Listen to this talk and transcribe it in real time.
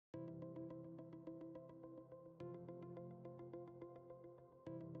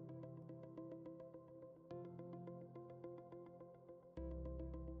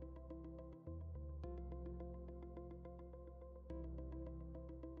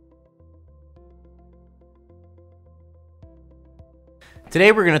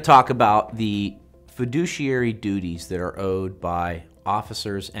Today we're going to talk about the fiduciary duties that are owed by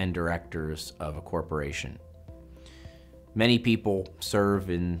officers and directors of a corporation. Many people serve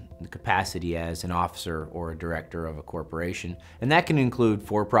in the capacity as an officer or a director of a corporation, and that can include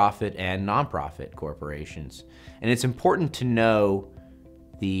for-profit and nonprofit corporations. And it's important to know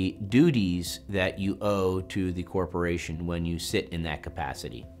the duties that you owe to the corporation when you sit in that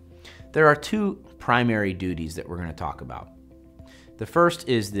capacity. There are two primary duties that we're going to talk about. The first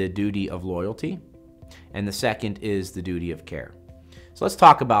is the duty of loyalty, and the second is the duty of care. So let's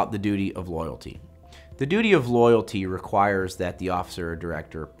talk about the duty of loyalty. The duty of loyalty requires that the officer or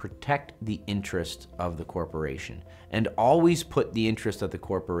director protect the interest of the corporation and always put the interest of the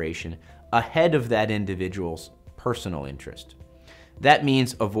corporation ahead of that individual's personal interest. That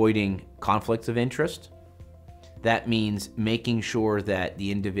means avoiding conflicts of interest. That means making sure that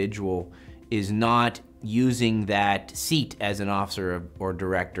the individual is not using that seat as an officer or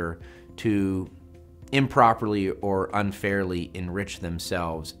director to improperly or unfairly enrich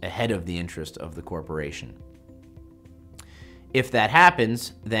themselves ahead of the interest of the corporation. If that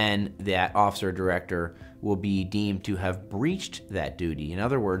happens, then that officer or director will be deemed to have breached that duty. In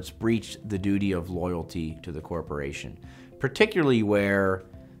other words, breached the duty of loyalty to the corporation, particularly where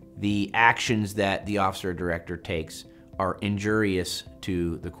the actions that the officer or director takes are injurious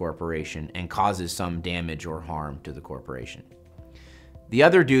to the corporation and causes some damage or harm to the corporation. The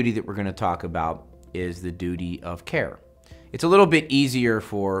other duty that we're going to talk about is the duty of care. It's a little bit easier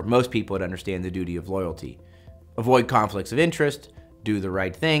for most people to understand the duty of loyalty. Avoid conflicts of interest, do the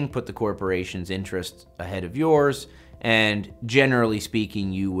right thing, put the corporation's interests ahead of yours, and generally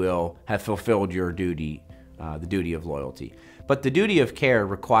speaking, you will have fulfilled your duty, the duty of loyalty. But the duty of care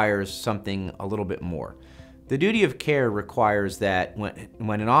requires something a little bit more. The duty of care requires that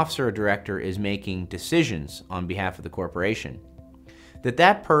when an officer or director is making decisions on behalf of the corporation,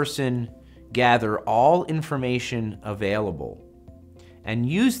 that person gather all information available and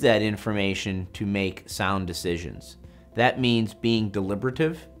use that information to make sound decisions. That means being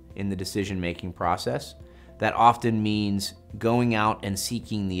deliberative in the decision-making process. That often means going out and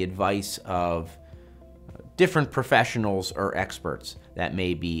seeking the advice of different professionals or experts. That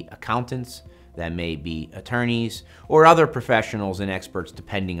may be accountants, that may be attorneys, or other professionals and experts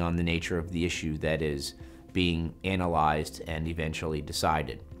depending on the nature of the issue that is being analyzed and eventually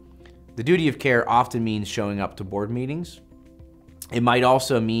decided. The duty of care often means showing up to board meetings. It might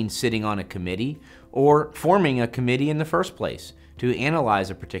also mean sitting on a committee or forming a committee in the first place to analyze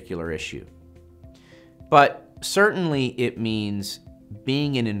a particular issue. But certainly it means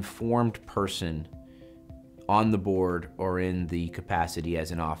being an informed person on the board or in the capacity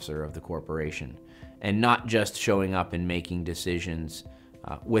as an officer of the corporation, and not just showing up and making decisions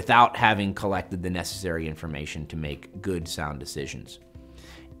without having collected the necessary information to make good, sound decisions.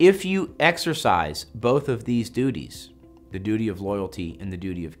 If you exercise both of these duties, the duty of loyalty and the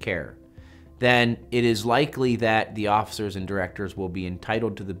duty of care, then it is likely that the officers and directors will be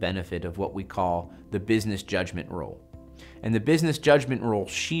entitled to the benefit of what we call the business judgment rule. And the business judgment rule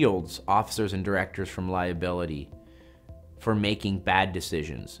shields officers and directors from liability for making bad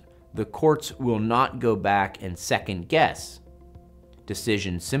decisions. The courts will not go back and second guess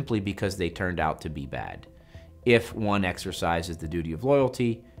decisions simply because they turned out to be bad, if one exercises the duty of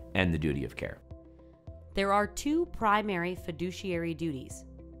loyalty and the duty of care. There are two primary fiduciary duties: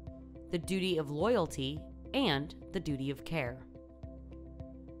 the duty of loyalty and the duty of care.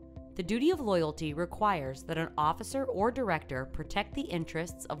 The duty of loyalty requires that an officer or director protect the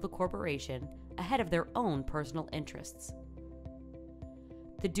interests of the corporation ahead of their own personal interests.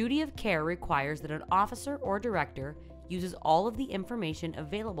 The duty of care requires that an officer or director uses all of the information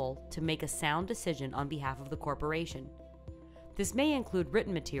available to make a sound decision on behalf of the corporation. This may include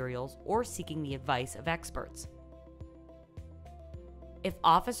written materials or seeking the advice of experts. If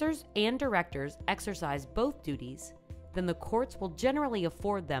officers and directors exercise both duties, then the courts will generally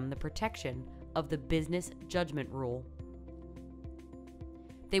afford them the protection of the business judgment rule.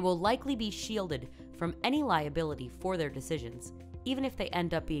 They will likely be shielded from any liability for their decisions, even if they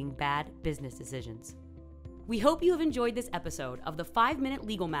end up being bad business decisions. We hope you have enjoyed this episode of the 5-Minute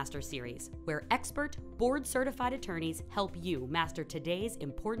Legal Master series, where expert, board-certified attorneys help you master today's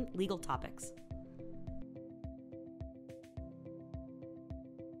important legal topics.